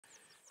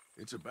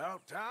It's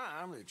about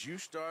time that you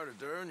started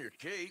to earn your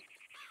keep.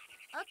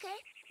 Okay.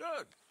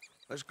 Good.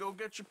 Let's go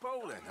get your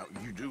pole then. Now,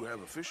 you do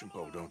have a fishing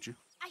pole, don't you?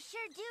 I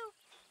sure do.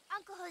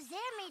 Uncle Hosea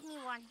made me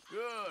one.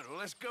 Good. Well,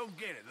 let's go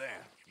get it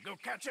then. Go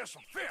catch us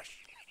some fish.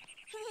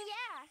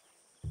 Yeah.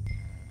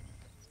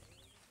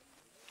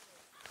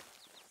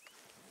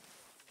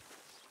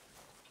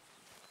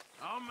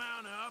 I'll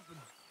mount up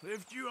and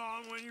lift you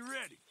on when you're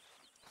ready.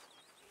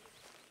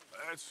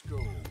 Let's go,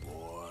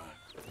 boy.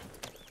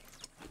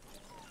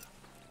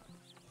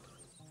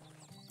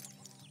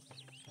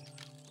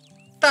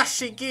 Estás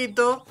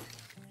chiquito.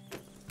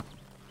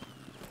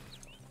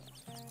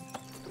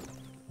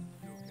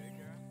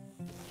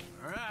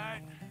 All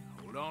right.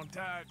 Hold on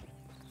tight.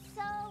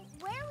 So,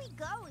 where are we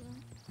going?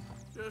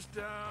 Just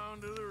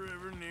down to the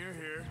river near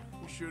here.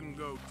 We shouldn't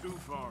go too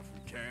far from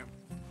camp.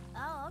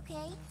 Oh,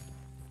 okay.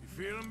 You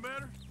feeling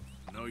better?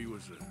 I know you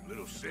was a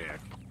little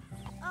sick.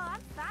 Oh,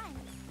 I'm fine.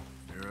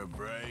 You're a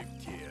brave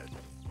kid.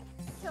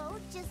 So,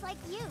 just like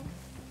you.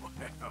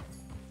 Well,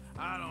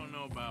 I don't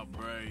know about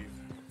brave.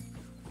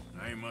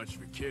 I ain't much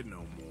of a kid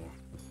no more.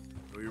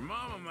 Well, your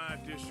mama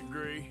might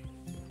disagree.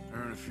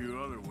 Her and a few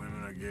other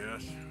women, I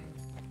guess.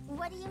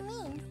 What do you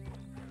mean?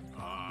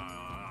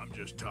 I'm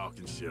just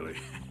talking silly.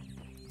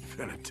 It's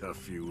been a tough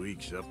few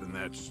weeks up in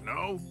that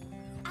snow.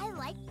 I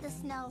like the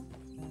snow.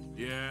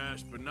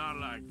 Yes, but not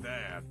like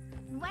that.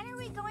 When are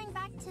we going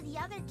back to the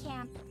other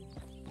camp?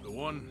 The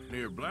one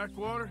near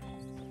Blackwater?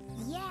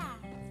 Yeah.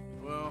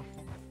 Well,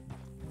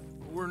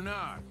 we're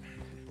not.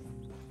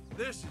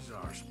 This is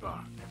our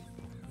spot.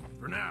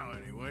 For now,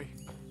 anyway.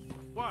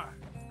 Why?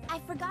 I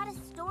forgot a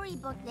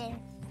storybook there.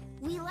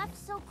 We left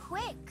so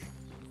quick.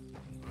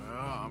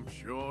 Well, I'm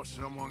sure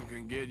someone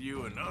can get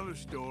you another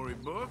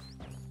storybook.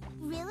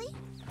 Really?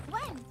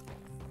 When?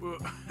 Well,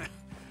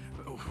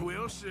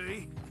 we'll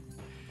see.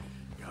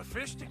 Got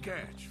fish to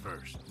catch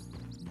first.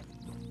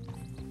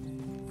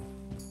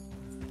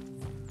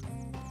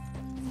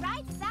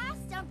 Ride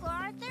fast, Uncle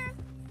Arthur.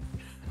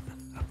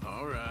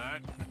 All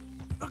right.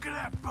 Look at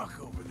that buck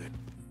over there.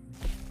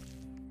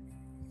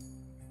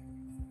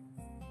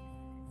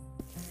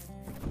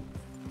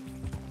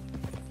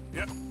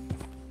 Yep.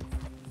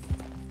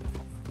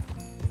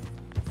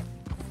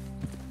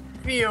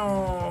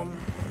 ¡Pium!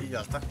 Y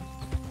ya está.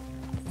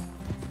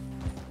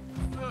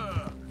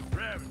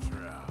 Rabbits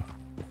are out.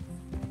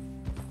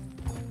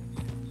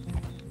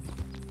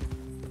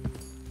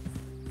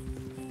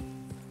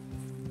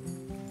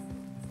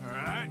 All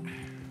right.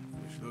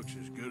 This looks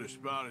as good a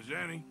spot as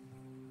any.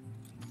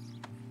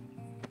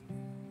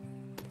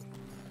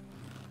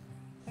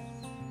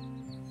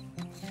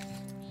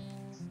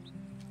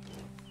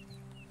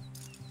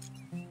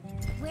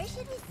 Where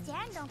should we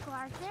stand, Uncle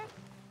Arthur?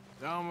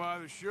 Down by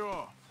the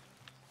shore.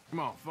 Come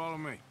on, follow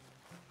me.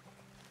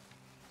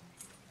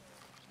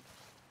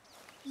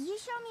 You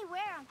show me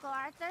where, Uncle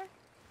Arthur.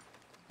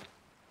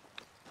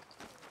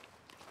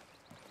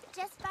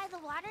 Just by the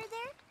water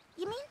there,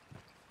 you mean?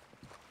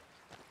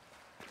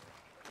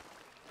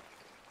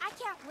 I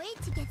can't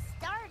wait to get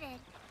started.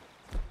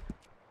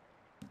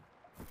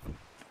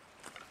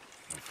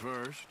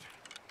 First,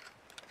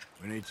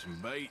 we need some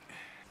bait.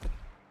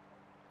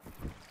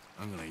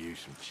 I'm gonna use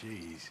some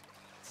cheese.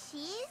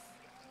 Cheese?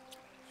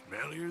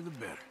 Smellier the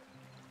better.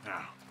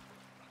 Now,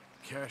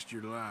 cast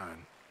your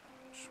line.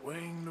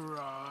 Swing the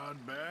rod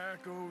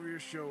back over your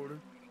shoulder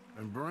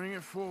and bring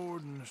it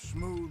forward in a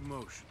smooth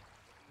motion.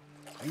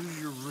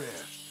 Use your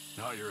wrist,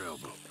 not your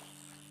elbow.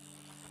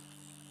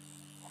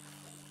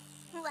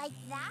 Like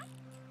that?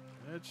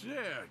 That's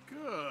it.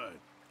 Good.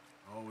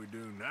 All we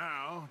do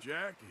now,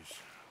 Jack, is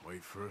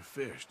wait for a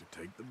fish to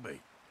take the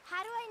bait.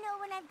 How do I know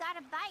when I've got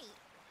a bite?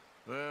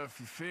 Well, if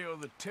you feel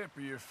the tip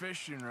of your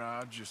fishing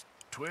rod just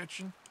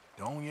twitching,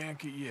 don't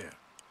yank it yet.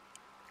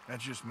 That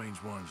just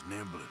means one's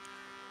nibbling.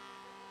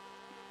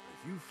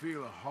 If you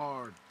feel a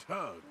hard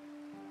tug,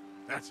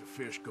 that's a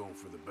fish going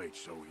for the bait,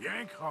 so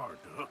yank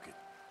hard to hook it.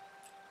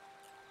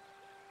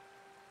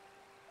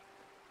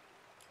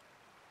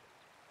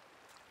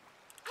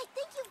 I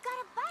think you've got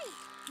a bite.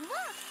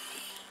 Look!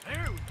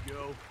 There we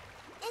go.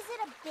 Is it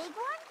a big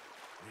one?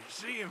 You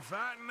see him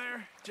fighting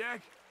there,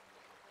 Jack?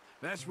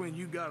 That's when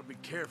you gotta be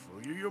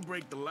careful. You'll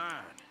break the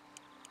line.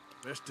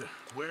 Best to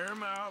wear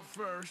him out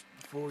first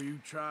before you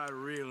try to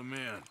reel him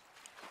in.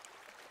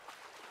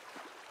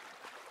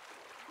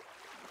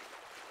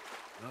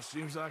 Well,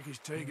 seems like he's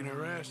taking a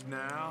rest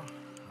now.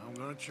 I'm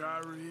gonna try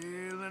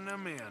reeling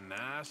him in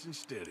nice and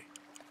steady.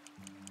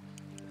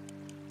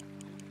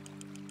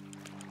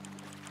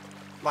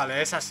 Vale,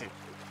 es así.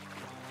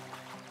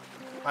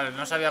 Vale,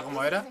 no sabía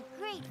cómo era. This is a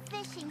great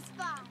fishing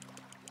spot.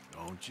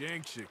 Don't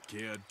jinx it,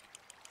 kid.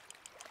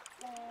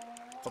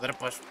 Joder,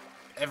 pues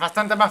es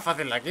bastante más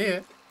fácil aquí,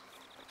 ¿eh?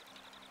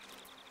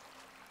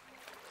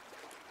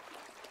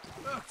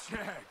 Look,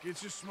 Jack,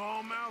 it's a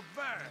smallmouth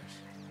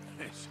bass.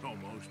 It's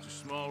almost as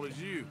small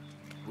as you.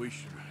 We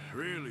should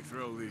really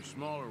throw these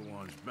smaller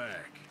ones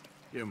back.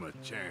 Give them a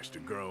chance to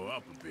grow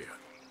up a bit.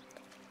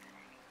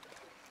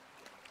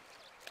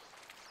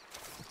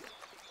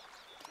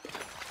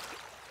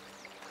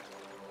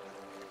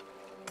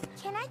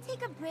 Can I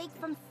take a break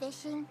from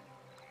fishing?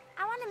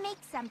 I want to make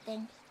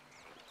something.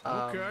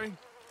 Okay.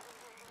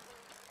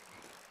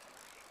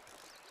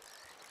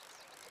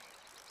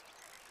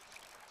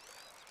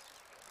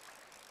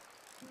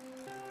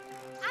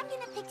 I'm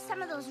gonna pick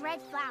some of those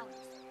red flowers.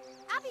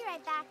 I'll be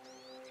right back.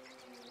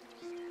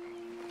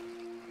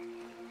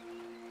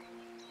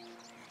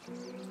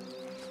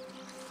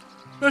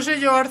 No sé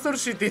yo, Arthur,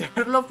 si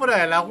tirarlo fuera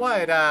del agua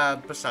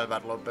era pues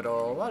salvarlo,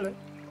 pero vale.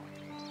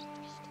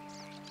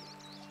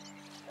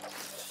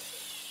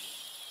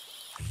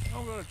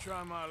 I'm gonna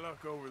try my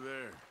luck over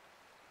there.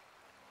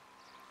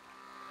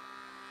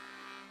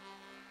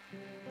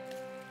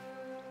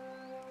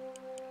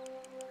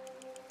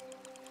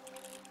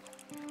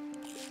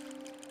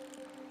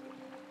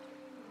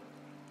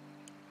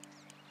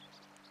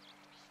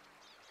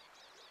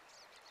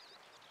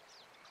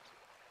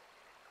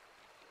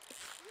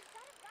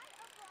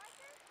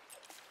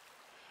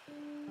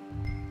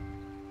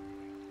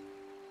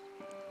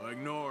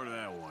 Ignore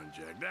that one,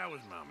 Jack. That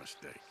was my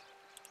mistake.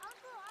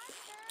 Uncle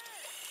Arthur!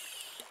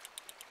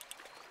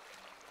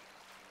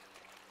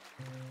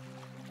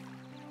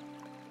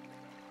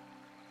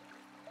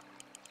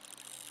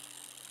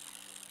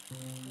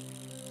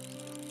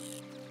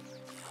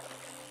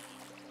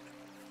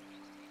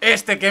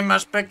 Este que es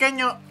más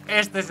pequeño,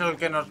 este es el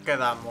que nos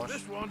quedamos.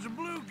 This one's a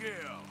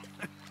bluegill.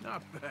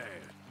 Not bad.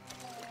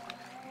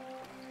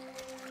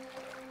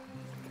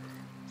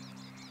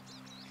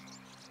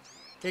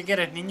 ¿Qué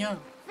quieres, niño?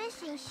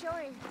 Fishing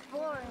sure is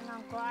boring,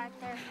 Uncle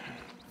Arthur.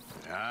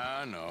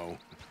 I know.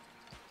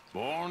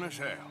 Boring as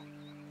hell.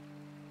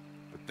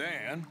 But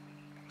then,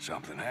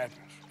 something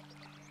happens.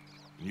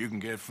 And you can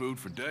get food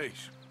for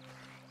days.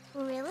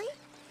 Really?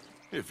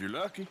 If you're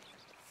lucky.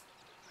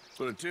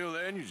 But until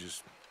then, you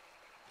just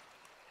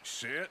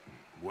sit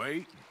and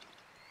wait. And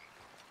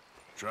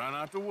try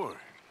not to worry.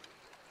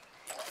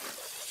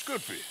 It's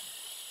good for you.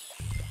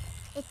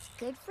 It's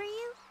good for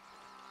you?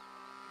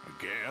 I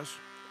guess.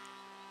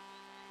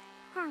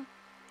 Huh.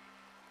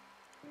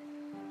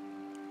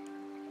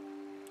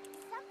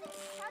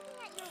 Something's tugging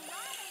at your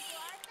rod, Uncle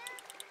Arthur.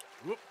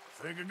 Whoop,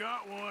 think I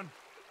got one.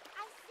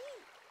 I see.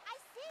 I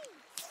see.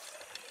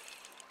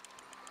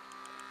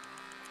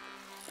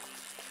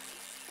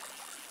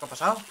 ¿Qué ha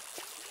pasado?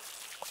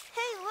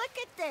 Hey, look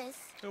at this.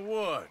 And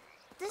what?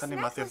 This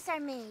Animación. necklace I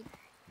made.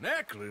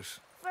 Necklace?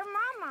 For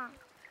Mama.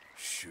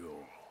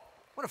 Sure.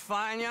 What a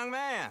fine young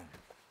man.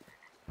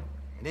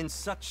 And in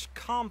such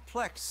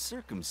complex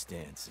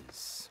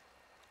circumstances.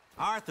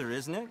 Arthur,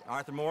 isn't it?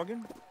 Arthur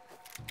Morgan?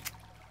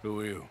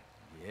 Who are you?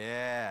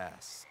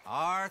 Yes,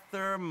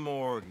 Arthur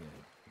Morgan.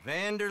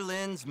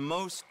 Vanderlyn's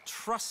most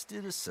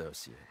trusted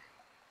associate.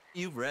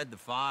 You've read the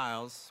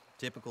files.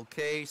 Typical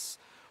case.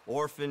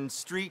 Orphaned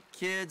street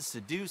kid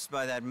seduced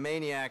by that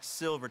maniac's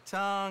silver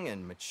tongue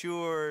and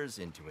matures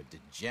into a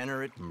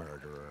degenerate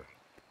murderer.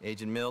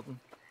 Agent Milton?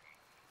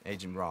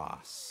 Agent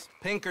Ross.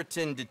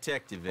 Pinkerton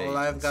Detective Well,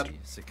 I've Agency.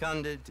 got-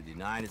 Seconded to the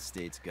United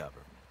States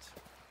government.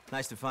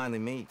 Nice to finally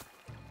meet.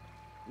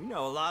 We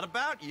know a lot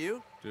about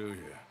you. Do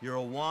you? You're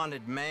a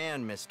wanted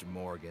man, Mr.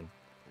 Morgan.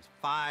 There's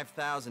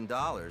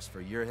 $5,000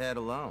 for your head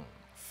alone.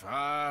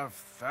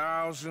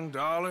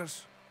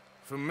 $5,000?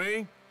 For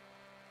me?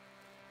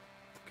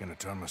 Can I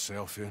turn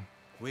myself in?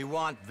 We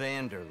want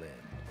Vanderlyn.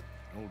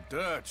 Old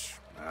Dutch.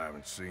 I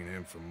haven't seen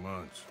him for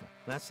months.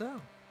 That's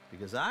so.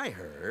 Because I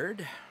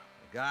heard a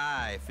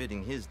guy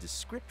fitting his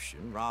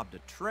description robbed a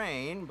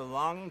train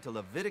belonging to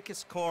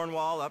Leviticus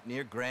Cornwall up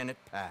near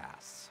Granite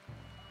Pass.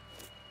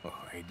 Oh,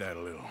 ain't that a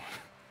little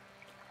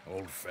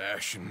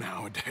old-fashioned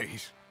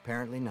nowadays?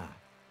 Apparently not.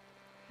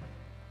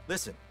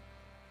 Listen.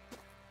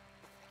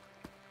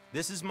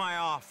 This is my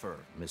offer,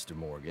 Mr.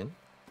 Morgan.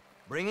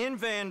 Bring in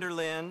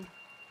Vanderlyn,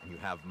 and you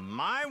have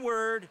my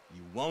word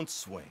you won't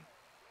swing.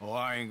 Oh,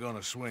 I ain't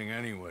gonna swing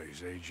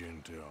anyways,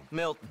 Agent,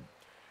 Milton.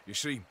 You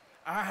see,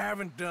 I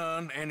haven't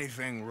done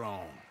anything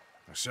wrong,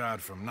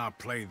 aside from not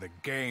play the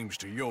games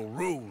to your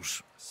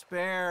rules.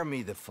 Spare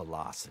me the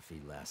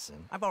philosophy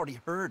lesson. I've already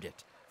heard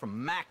it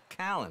from Mac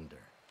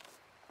Callender.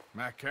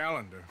 My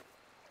calendar.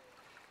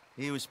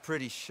 He was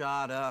pretty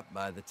shot up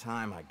by the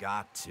time I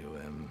got to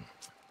him.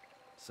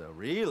 So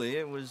really,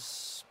 it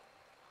was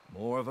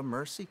more of a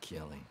mercy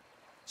killing.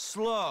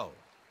 Slow,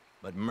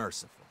 but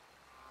merciful.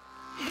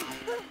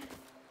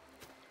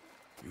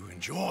 You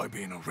enjoy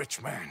being a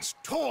rich man's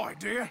toy,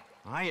 dear.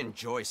 I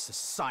enjoy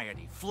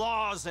society,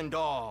 flaws and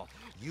all.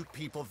 You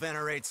people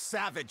venerate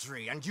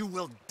savagery, and you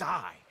will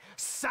die.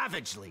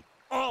 Savagely,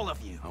 all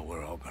of you. Oh,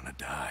 we're all gonna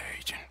die,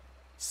 Agent.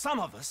 Some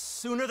of us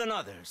sooner than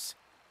others.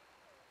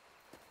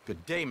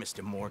 Good day,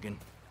 Mr. Morgan.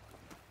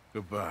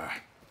 Goodbye.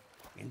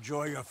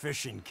 Enjoy your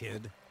fishing,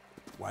 kid,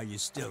 while you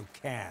still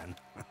can.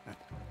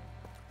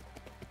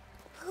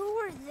 Who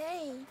are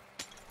they?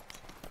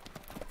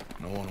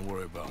 No one to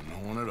worry about, no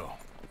one at all.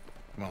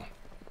 Come on,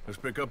 let's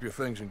pick up your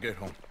things and get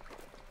home.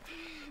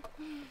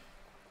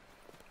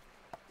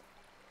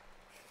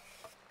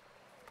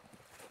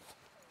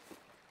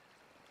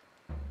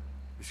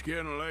 It's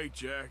getting late,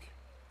 Jack.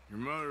 Your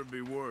mother'll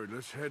be worried.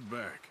 Let's head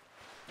back.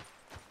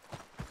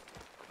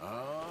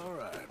 Ah,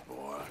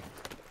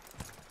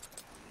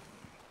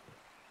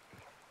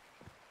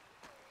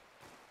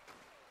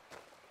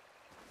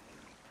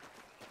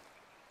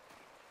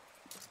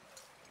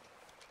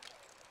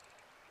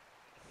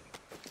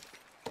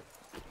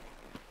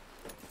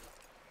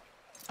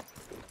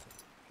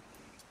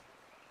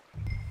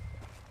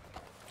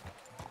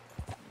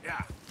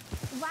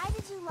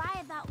 you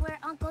lie about where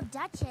Uncle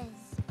Dutch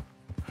is?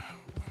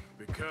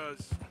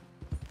 Because...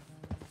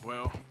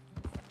 well...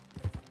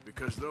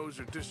 because those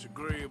are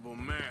disagreeable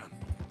men.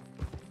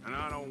 And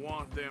I don't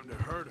want them to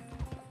hurt him.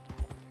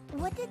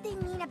 What did they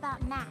mean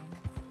about Mac?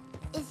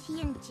 Is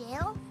he in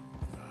jail?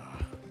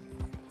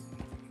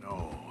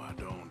 No, I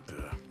don't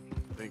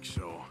think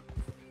so.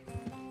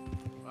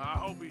 I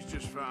hope he's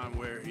just fine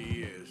where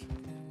he is.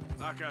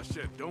 Like I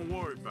said, don't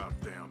worry about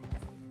them.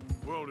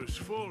 The world is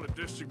full of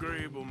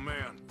disagreeable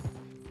men.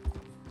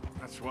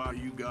 That's why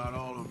you got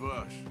all of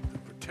us, to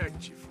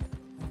protect you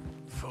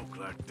from folk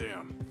like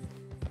them.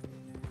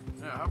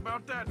 Now, how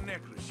about that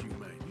necklace you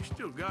made? You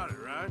still got it,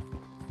 right?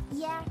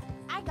 Yeah,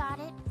 I got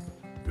it.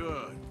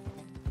 Good.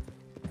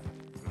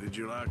 Did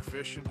you like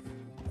fishing?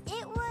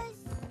 It was...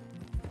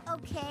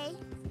 okay,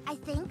 I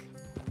think.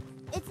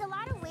 It's a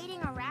lot of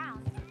waiting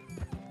around.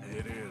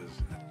 It is.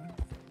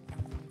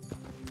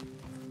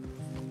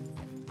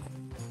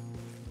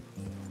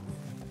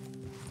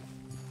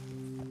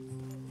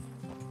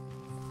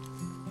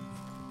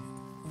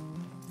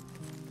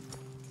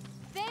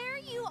 There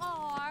you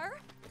are.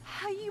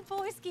 How you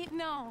boys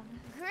getting on?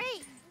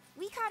 Great!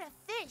 We caught a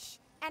fish,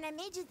 and I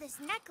made you this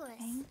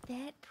necklace. Ain't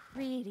that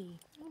pretty?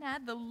 Ain't I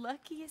the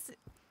luckiest?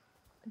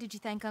 Did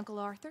you thank Uncle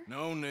Arthur?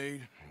 No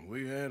need.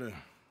 We had a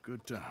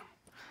good time.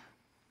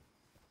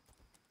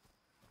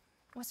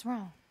 What's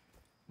wrong?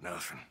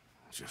 Nothing.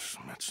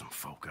 Just met some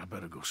folk. I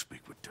better go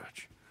speak with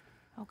Dutch.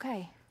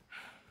 Okay.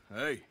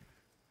 Hey,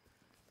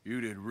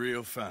 you did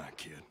real fine,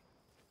 kid.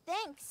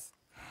 Thanks.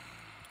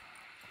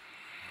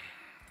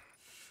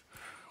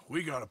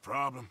 We got a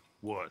problem.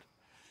 What?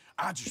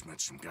 I just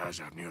met some guys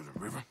out near the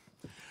river.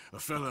 A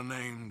fella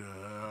named,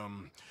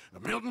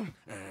 Milton,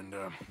 and,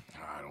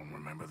 I don't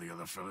remember the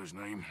other fella's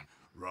name.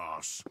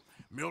 Ross.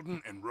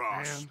 Milton and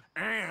Ross.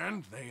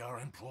 And they are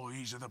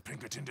employees of the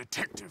Pinkerton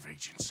Detective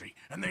Agency.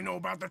 And they know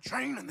about the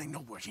train, and they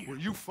know we're here. Were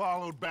you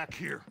followed back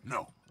here?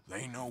 No,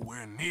 they know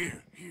we're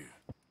near here.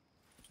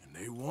 And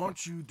they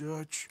want you,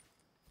 Dutch.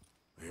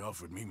 They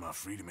offered me my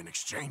freedom in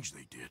exchange,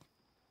 they did.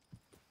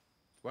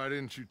 Why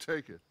didn't you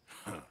take it?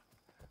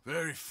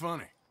 Very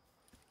funny.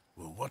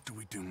 Well, what do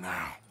we do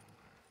now?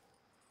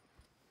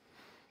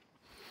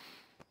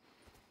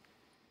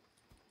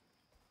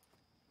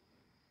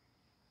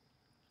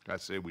 I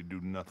say we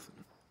do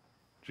nothing.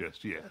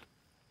 Just yet.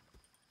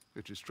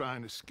 They're just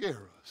trying to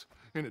scare us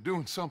into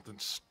doing something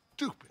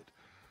stupid.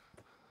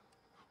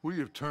 We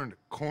have turned a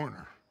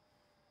corner.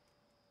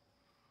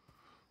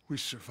 We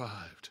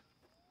survived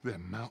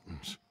them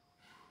mountains.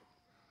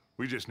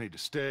 We just need to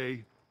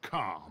stay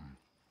calm.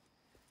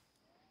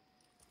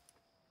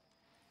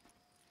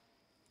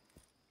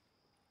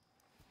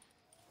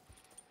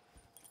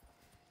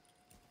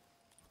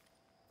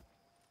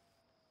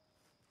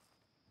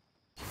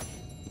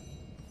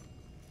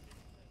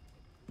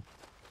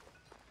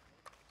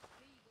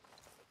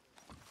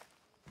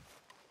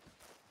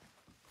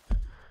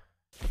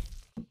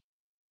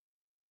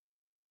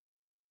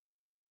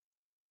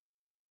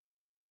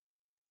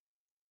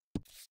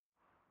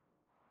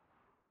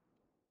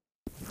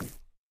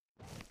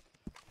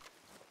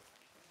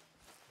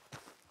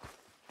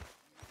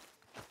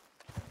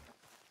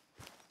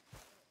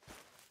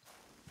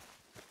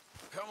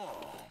 Come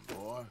on,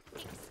 boy.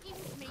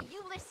 Excuse me,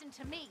 you listen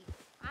to me.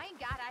 I ain't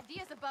got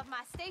ideas above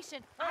my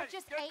station. I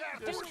just get ain't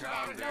down. doing Just that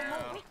calm no more.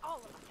 down. We all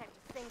of us have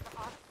to sing for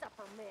our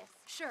supper, miss.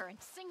 Sure, and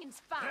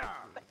singing's fine,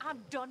 but I'm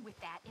done with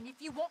that. And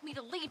if you want me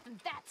to leave, then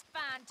that's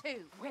fine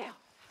too. Well,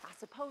 I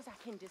suppose I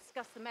can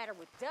discuss the matter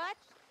with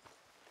Dutch.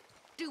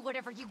 Do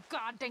whatever you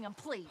goddamn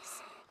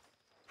please.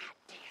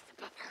 Ideas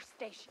above her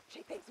station.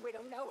 She thinks we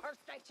don't know her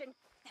station.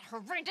 That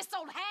horrendous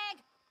old hag!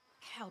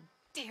 How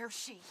dare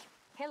she?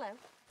 Hello.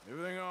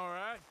 Everything all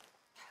right?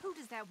 Who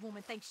does that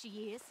woman think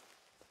she is?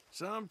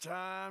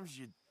 Sometimes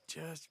you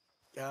just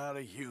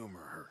gotta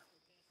humor her.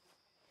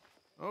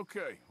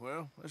 Okay,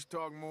 well, let's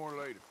talk more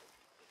later.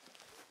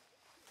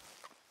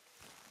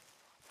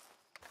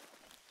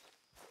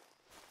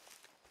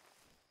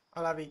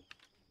 A la vi.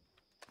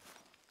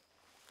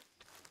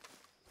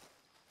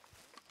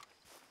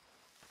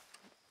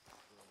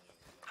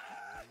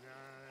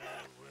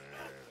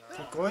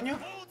 ¿Qué coño?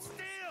 Hold still!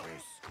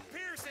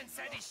 Pearson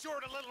said he's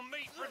short a little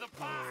meat for the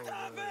pie.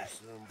 Stop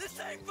it! This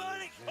ain't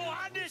funny! Oh,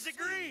 I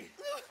disagree!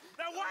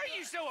 Now, why are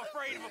you so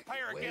afraid of a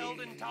pair of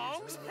gelding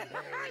tongs?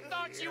 I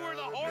thought you were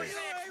the horse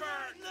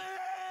expert!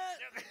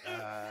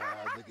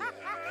 I began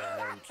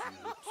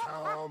to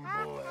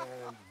tumble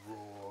and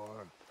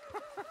roar.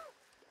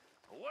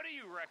 What do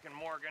you reckon,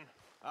 Morgan?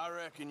 I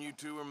reckon you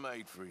two are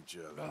made for each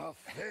other. A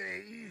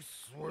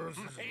face was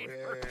as Made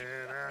red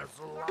as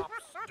a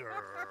lobster.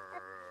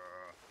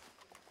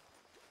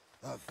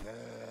 I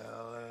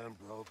fell and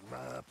broke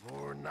my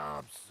poor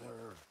knob,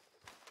 sir.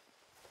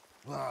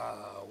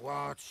 I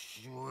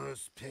watched you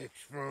was picked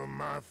from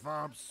my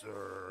fob,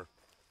 sir.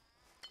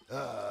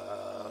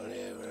 I'll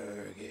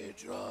never get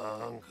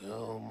drunk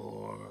no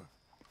more.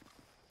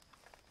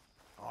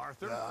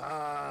 Arthur?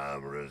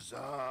 I'm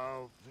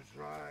resolved to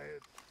try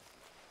it.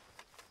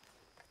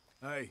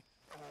 Hey,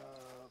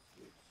 I'll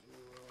fix you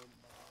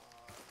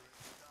a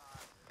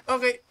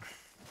Ok.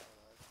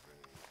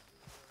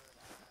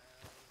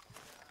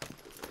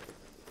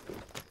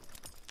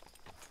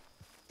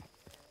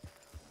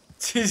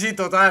 Sí, sí,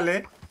 total,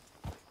 ¿eh?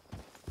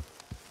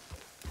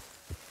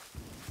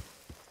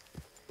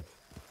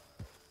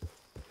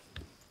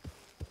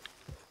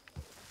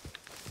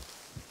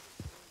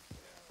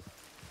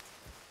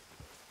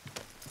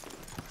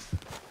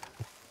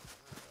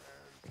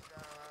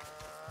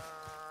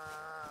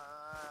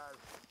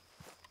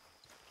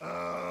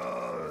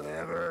 I'll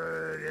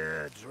never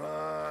get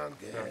drunk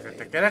Pero que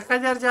te quieres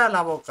callar ya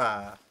la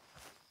boca.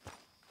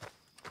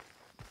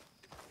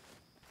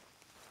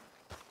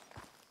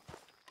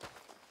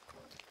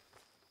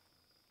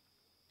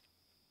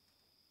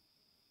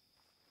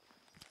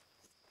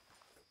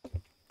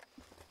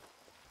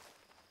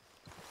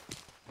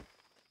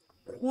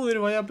 Joder,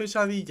 vaya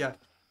pesadilla.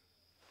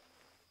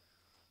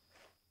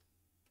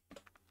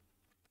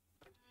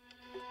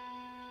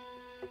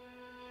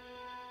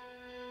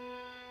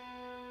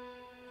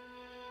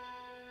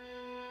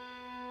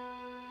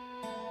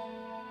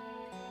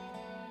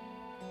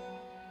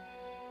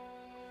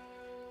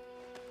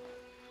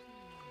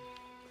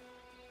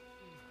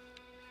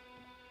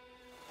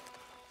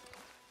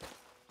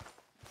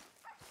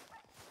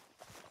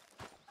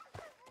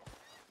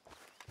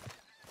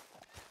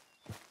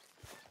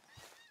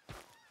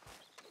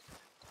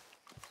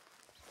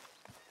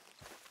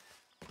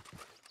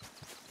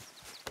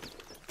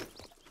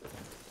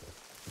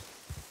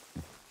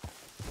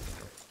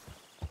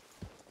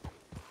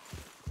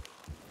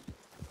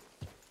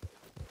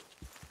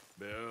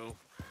 Bill.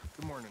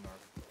 Good morning,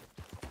 Arthur.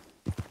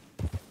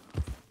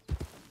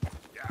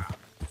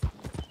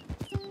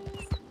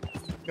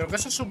 Creo que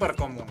eso es súper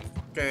común.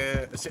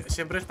 Que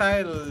siempre está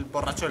el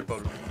borracho del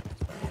pueblo.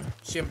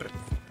 Siempre.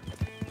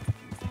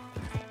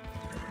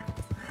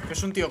 Que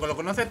es un tío que lo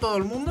conoce todo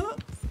el mundo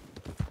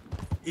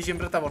y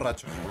siempre está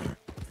borracho.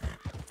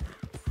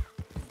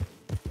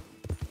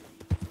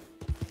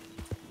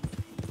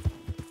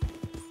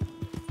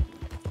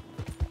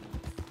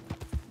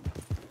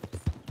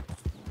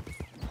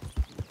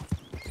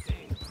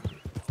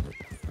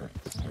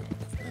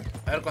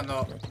 A ver,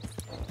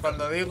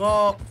 cuando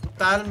digo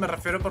tal me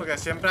refiero porque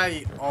siempre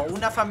hay o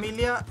una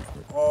familia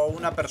o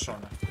una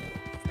persona.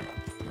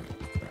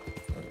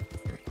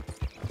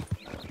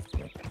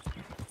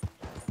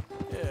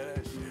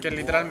 Que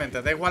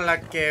literalmente, da igual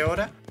a qué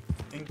hora,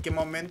 en qué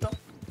momento.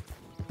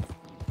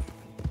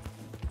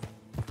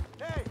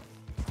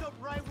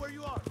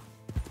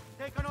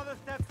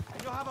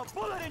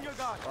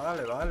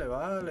 Vale, vale,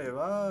 vale,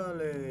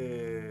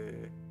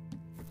 vale.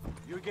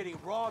 You're getting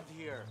robbed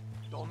here.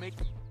 Don't make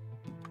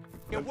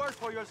it worse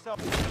for yourself.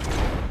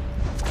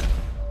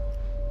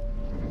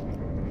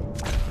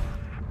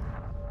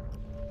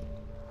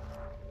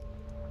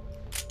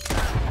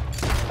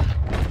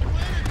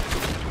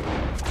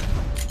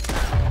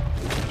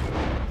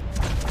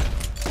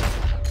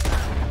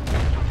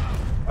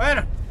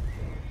 Bueno.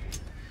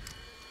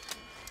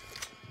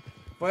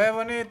 Fue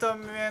bonito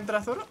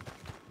mientras duró.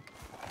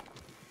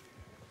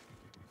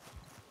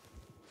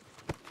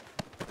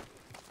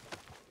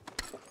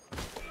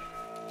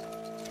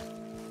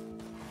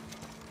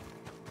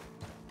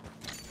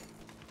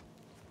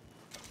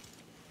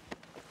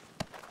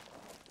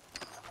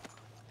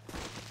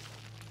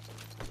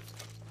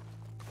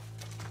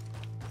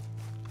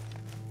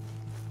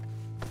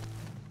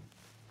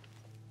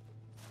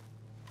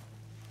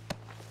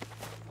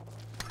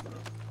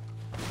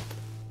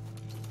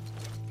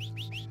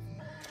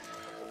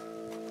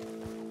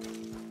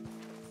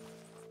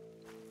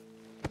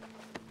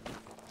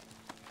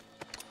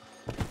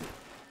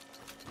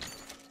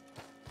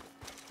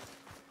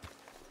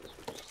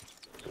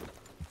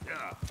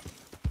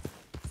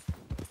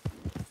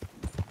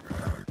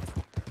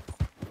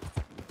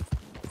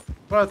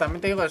 Bueno,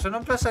 también te digo, eso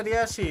no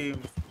pasaría si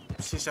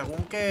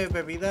según qué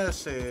bebidas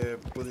se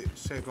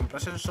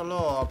comprasen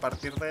solo a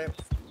partir de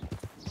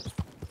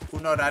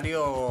un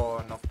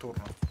horario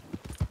nocturno.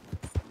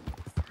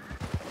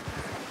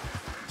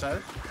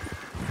 ¿Sabes?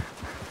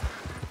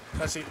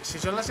 O sea, si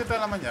son las 7 de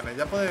la mañana y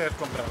ya puedes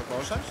comprar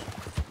cosas,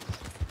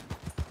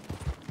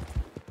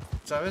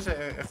 ¿sabes?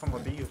 Es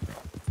como tío.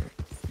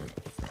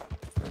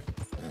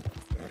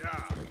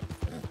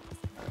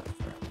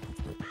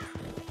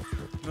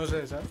 No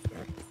sé, ¿sabes?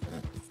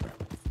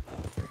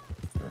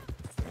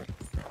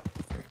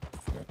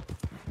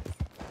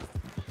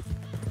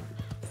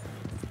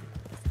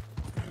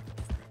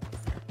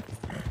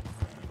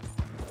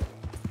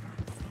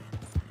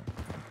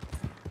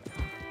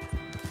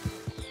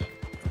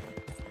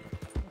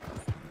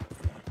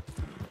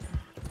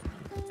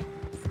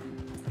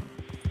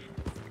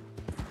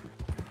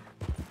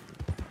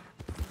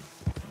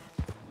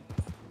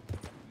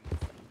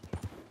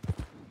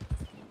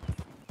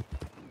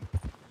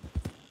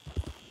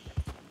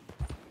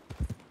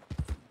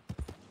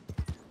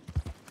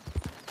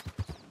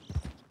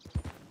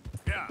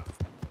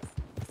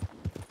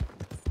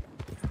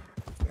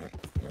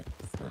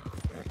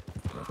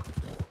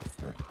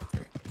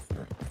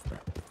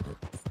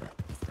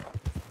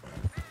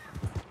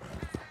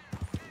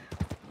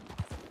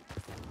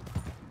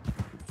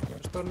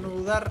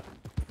 estornudar.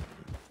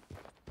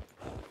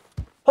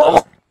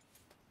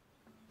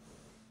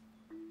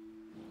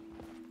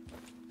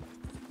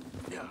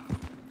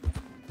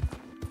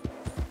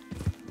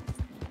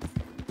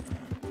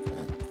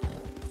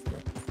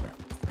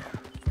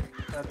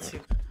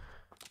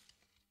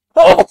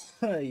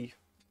 Ay.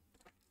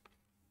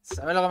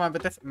 ¿Sabes lo que me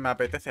apetece? Me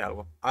apetece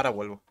algo. Ahora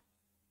vuelvo.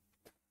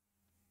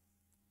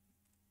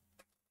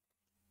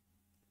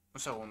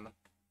 Un segundo.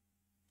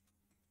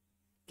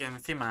 Que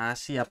encima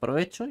así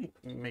aprovecho y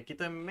me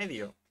quito en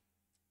medio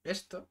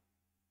esto.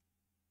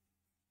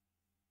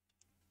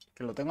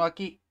 Que lo tengo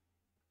aquí.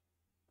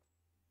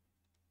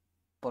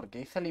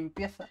 Porque hice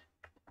limpieza.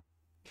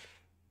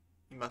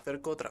 Y me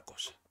acerco a otra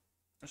cosa.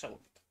 Un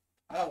segundo.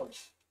 Ahora vuelvo.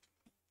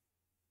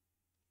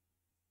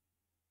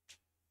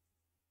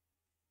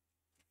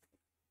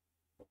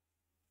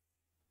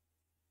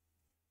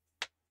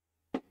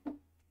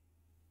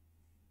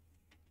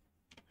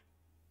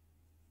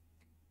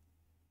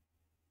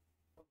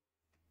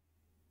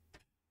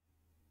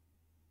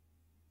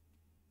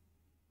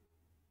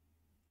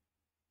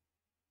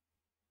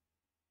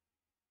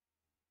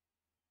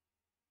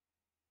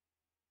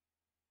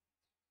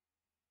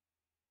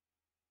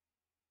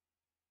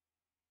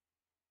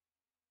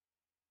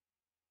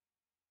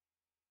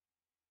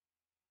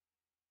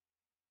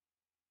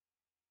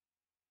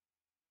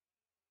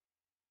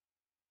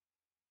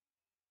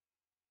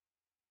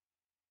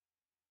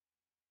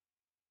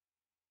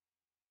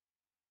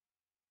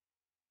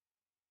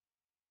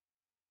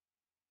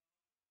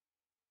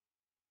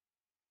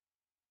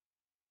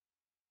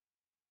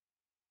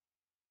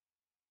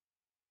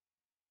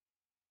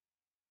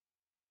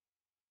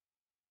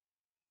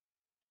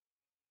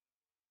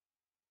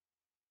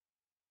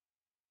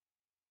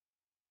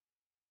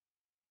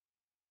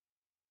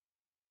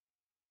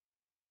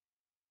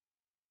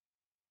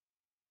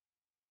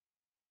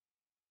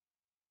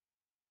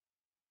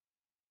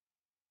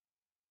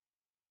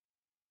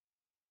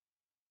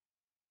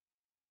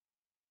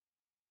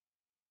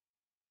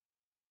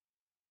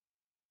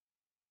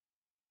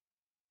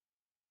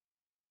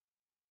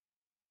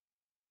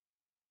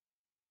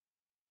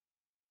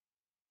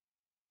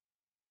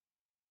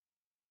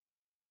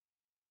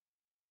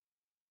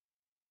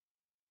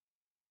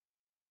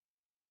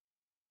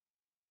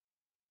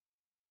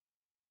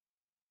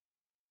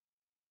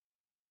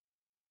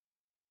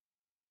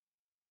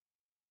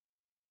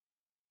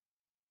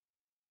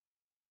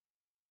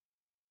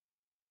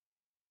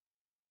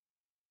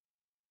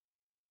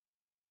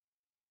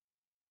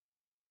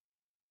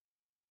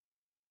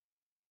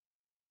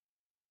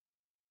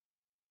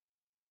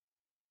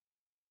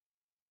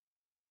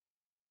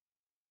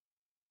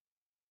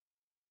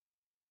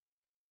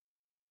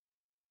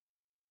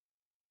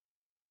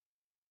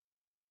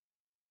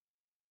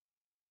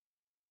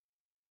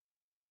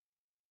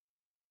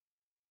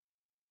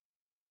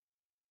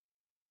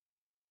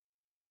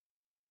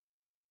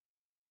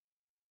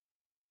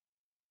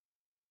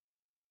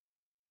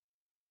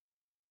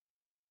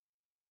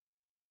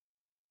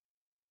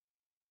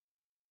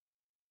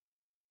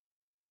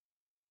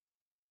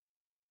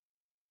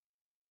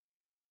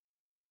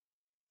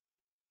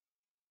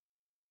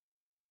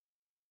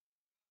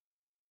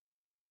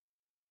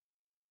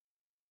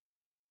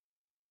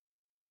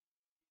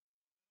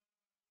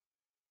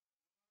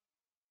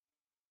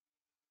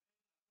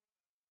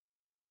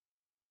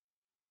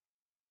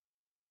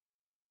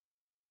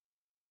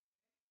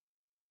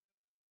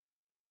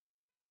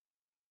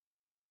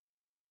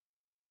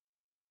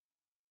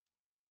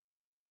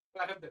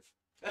 La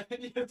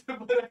gente. Yo estoy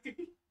por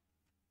aquí.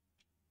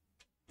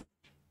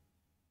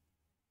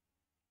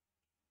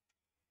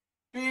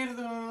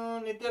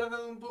 Perdón, he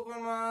tardado un poco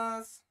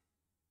más.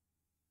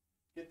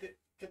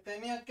 Que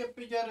tenía que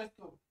pillar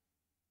esto.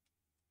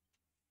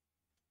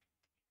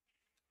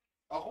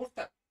 ¿Os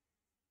gusta?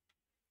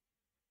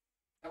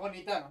 Es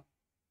bonita, ¿no?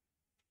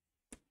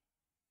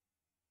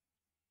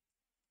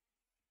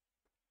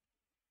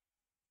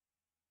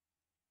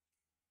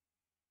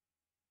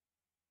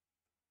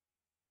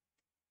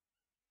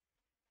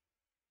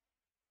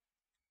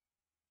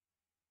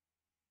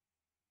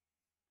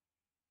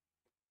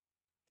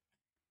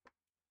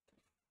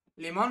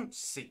 Limón,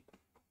 sí.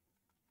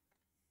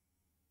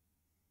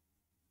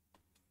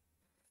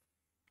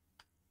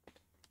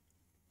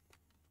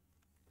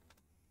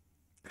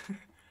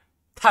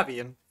 Está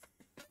bien.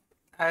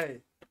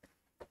 Ay.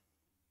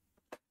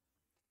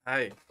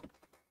 Ay.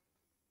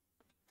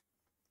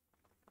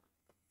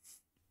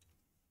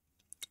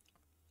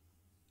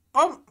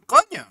 ¡Oh,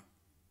 coño!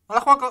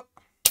 Hola, Juaco.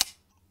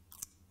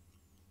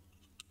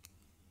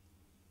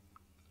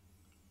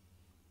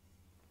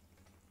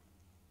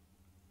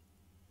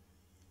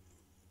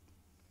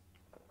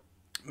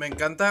 Me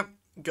encanta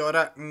que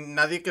ahora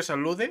nadie que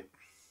salude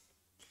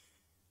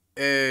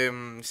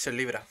se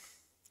libra.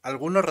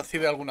 Alguno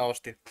recibe alguna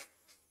hostia.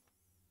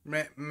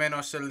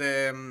 Menos el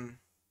de...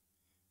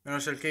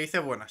 menos el que dice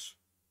buenas.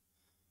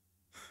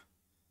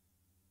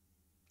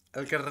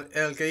 El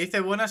que dice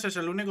buenas es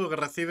el único que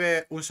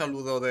recibe un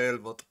saludo del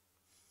bot.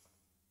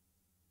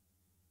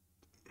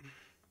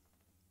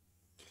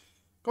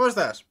 ¿Cómo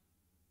estás?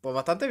 Pues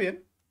bastante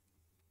bien.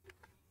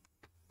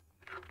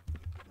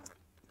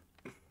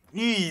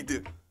 Y...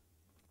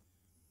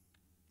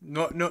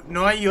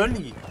 No hay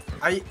Oli.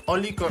 Hay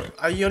Oli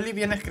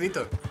bien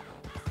escrito.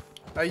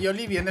 Hay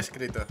Oli bien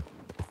escrito.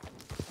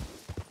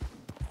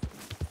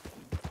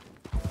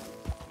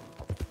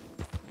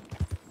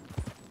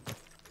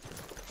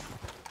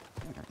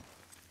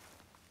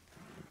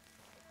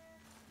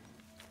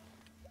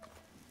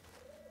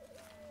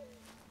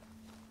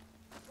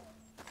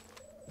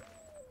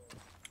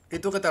 ¿Y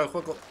tú qué tal el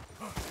juego?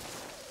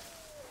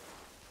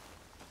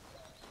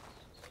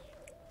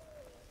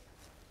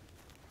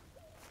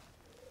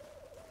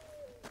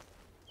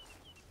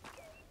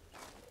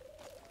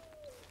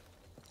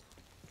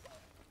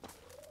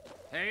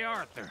 Hey,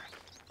 Arthur.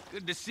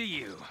 Good to see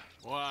you.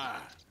 Why?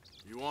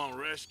 You want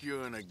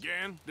rescuing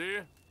again,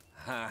 dear?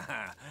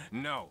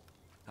 No.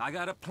 I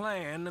got a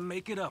plan to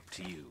make it up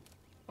to you.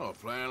 Oh, a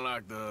plan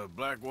like the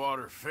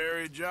Blackwater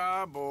ferry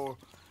job, or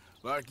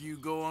like you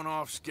going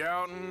off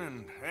scouting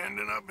and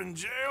ending up in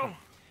jail?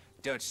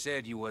 Dutch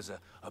said you was a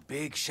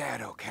big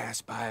shadow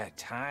cast by a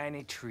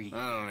tiny tree.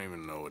 I don't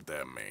even know what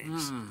that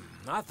means.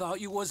 I thought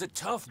you was a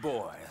tough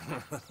boy.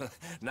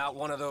 Not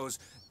one of those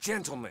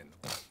gentlemen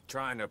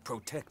trying to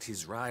protect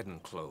his riding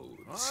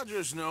clothes. I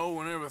just know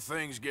whenever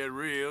things get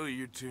real,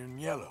 you turn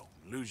yellow,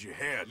 lose your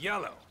head.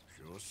 Yellow.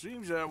 Sure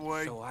seems that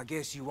way. So I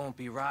guess you won't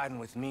be riding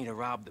with me to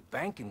rob the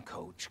banking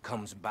coach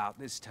comes about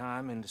this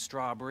time into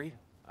Strawberry.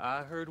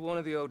 I heard one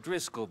of the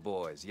O'Driscoll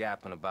boys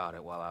yapping about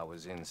it while I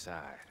was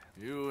inside.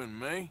 You and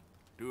me?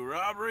 Do a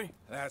robbery?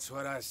 That's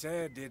what I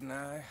said, didn't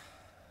I?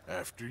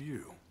 After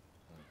you.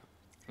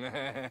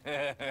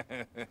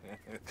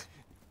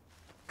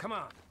 Come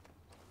on.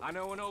 I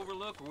know an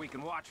overlook where we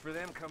can watch for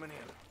them coming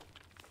in.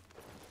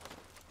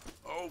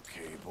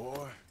 Okay,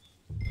 boy.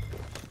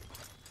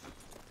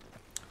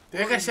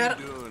 Tiene que ser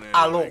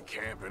aló.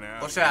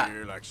 O sea,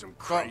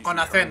 con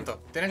acento.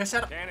 Tiene que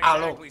ser aló. Can't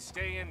exactly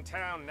stay in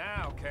town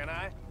now, can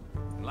I?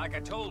 Like I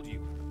told you,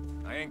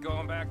 I ain't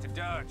going back to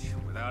Dutch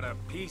without a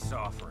peace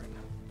offering.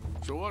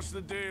 So what's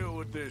the deal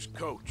with this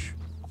coach?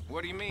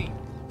 What do you mean?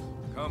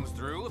 Comes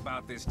through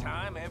about this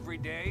time every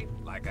day,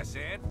 like I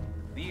said,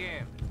 the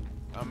end.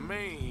 I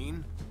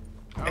mean...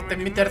 Este es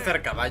mi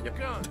tercer caballo.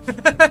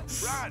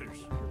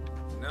 Riders.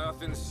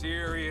 Nothing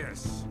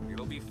serious.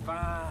 It'll be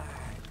fine.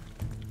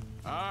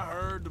 I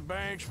heard the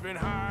bank's been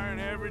hiring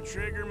every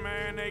trigger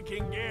man they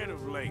can get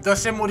of late.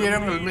 Dos se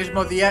murieron el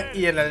mismo día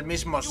y en el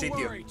mismo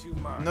sitio.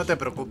 No te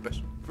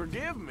preocupes.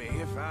 Forgive me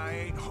if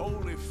I ain't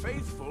wholly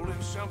faithful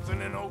in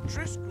something an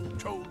O'Driscoll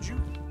told you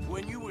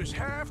when you was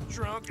half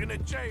drunk in a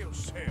jail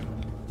cell.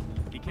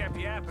 He kept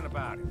yapping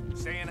about it,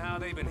 saying how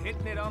they've been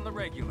hitting it on the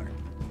regular.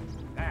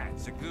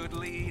 That's a good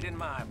lead in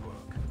my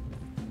book.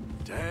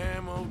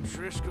 Damn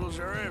O'Driscolls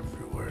are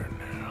everywhere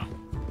now.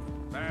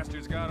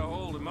 Bastards got a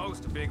hold of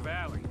most of Big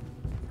Valley.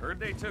 Heard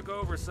they took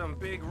over some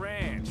big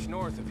ranch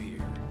north of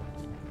here.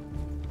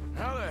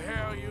 How the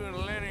hell you and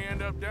Lenny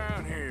end up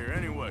down here,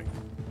 anyway?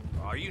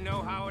 Oh, you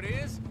know how it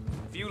is?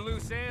 Few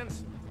loose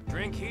ends.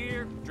 Drink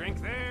here,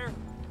 drink there.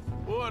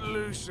 What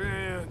loose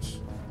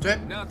ends?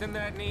 Nothing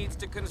that needs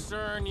to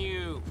concern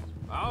you.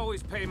 I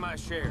always pay my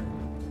share.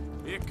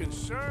 It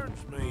concerns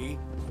me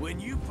when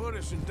you put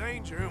us in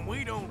danger and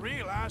we don't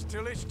realize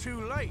till it's too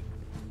late.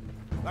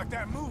 Like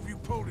that move you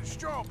pulled in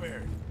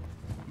Strawberry.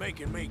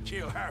 Making me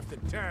kill half the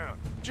town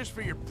just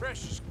for your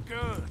precious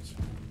guns.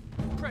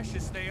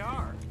 Precious they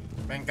are.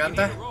 Me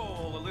encanta.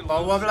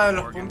 Pau habla de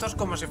los puntos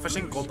como si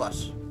fuesen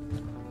copas.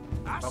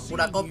 La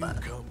pura copa.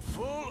 Come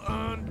full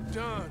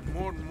undone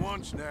more than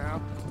once now,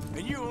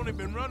 and you only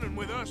been running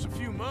with us a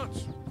few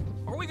months.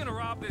 Are we gonna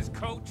rob this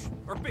coach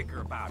or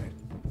bicker about it?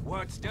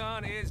 What's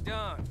done is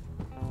done.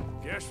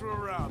 Guess we're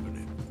robbing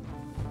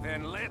it.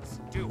 Then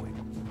let's do it.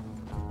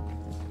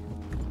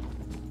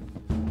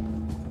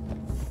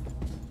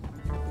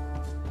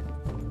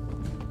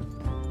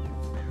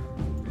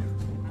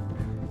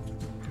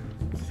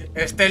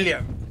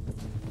 Estelia.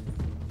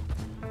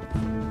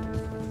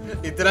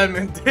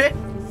 Literalmente.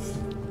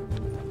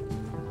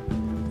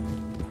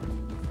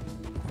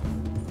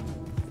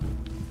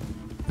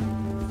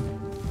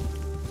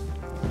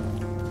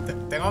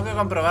 Tengo que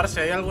comprobar si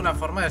hay alguna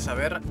forma de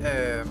saber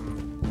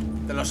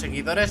de los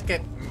seguidores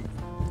que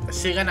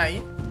siguen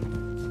ahí,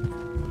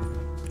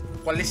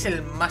 cuál es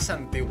el más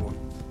antiguo.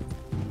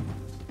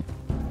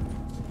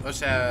 O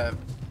sea,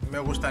 me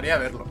gustaría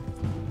verlo.